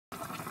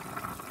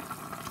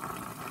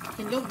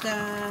Hello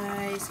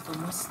guys,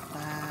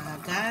 kumusta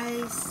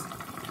guys?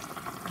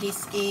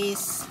 This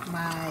is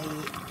my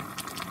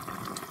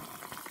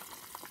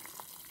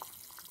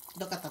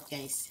look at that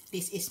guys.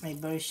 This is my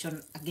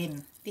version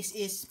again. This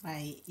is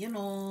my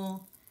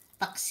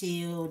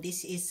paksiw.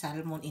 This is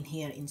salmon in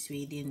here in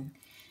Sweden.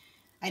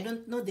 I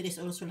don't know, there is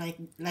also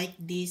like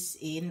this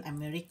in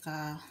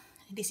America.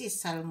 This is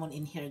salmon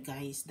in here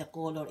guys. The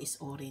color is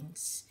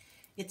orange.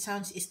 It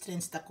sounds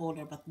strange the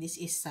color, but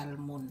this is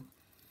salmon.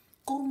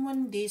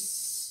 Common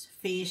this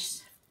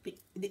fish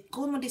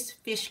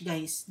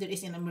guys, there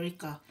is in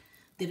America,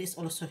 there is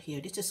also here.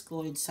 This is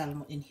called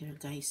salmon in here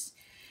guys.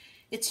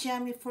 It's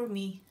yummy for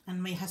me,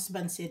 and my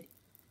husband said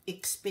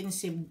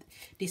expensive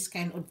this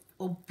kind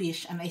of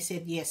fish, and I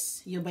said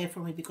yes, you buy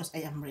for me because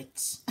I am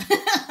rich.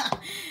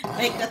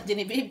 Like that,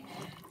 Genevieve.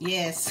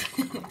 Yes.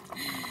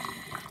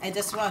 I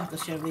just want to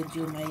share with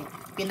you my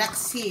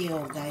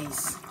pinaksiw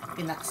guys.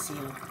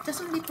 Pinaksiw,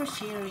 just only for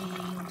sharing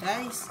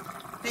guys.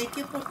 Thank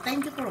you for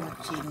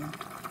watching.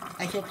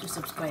 I hope you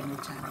subscribe my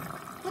channel.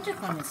 Put your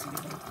comments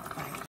below. Bye.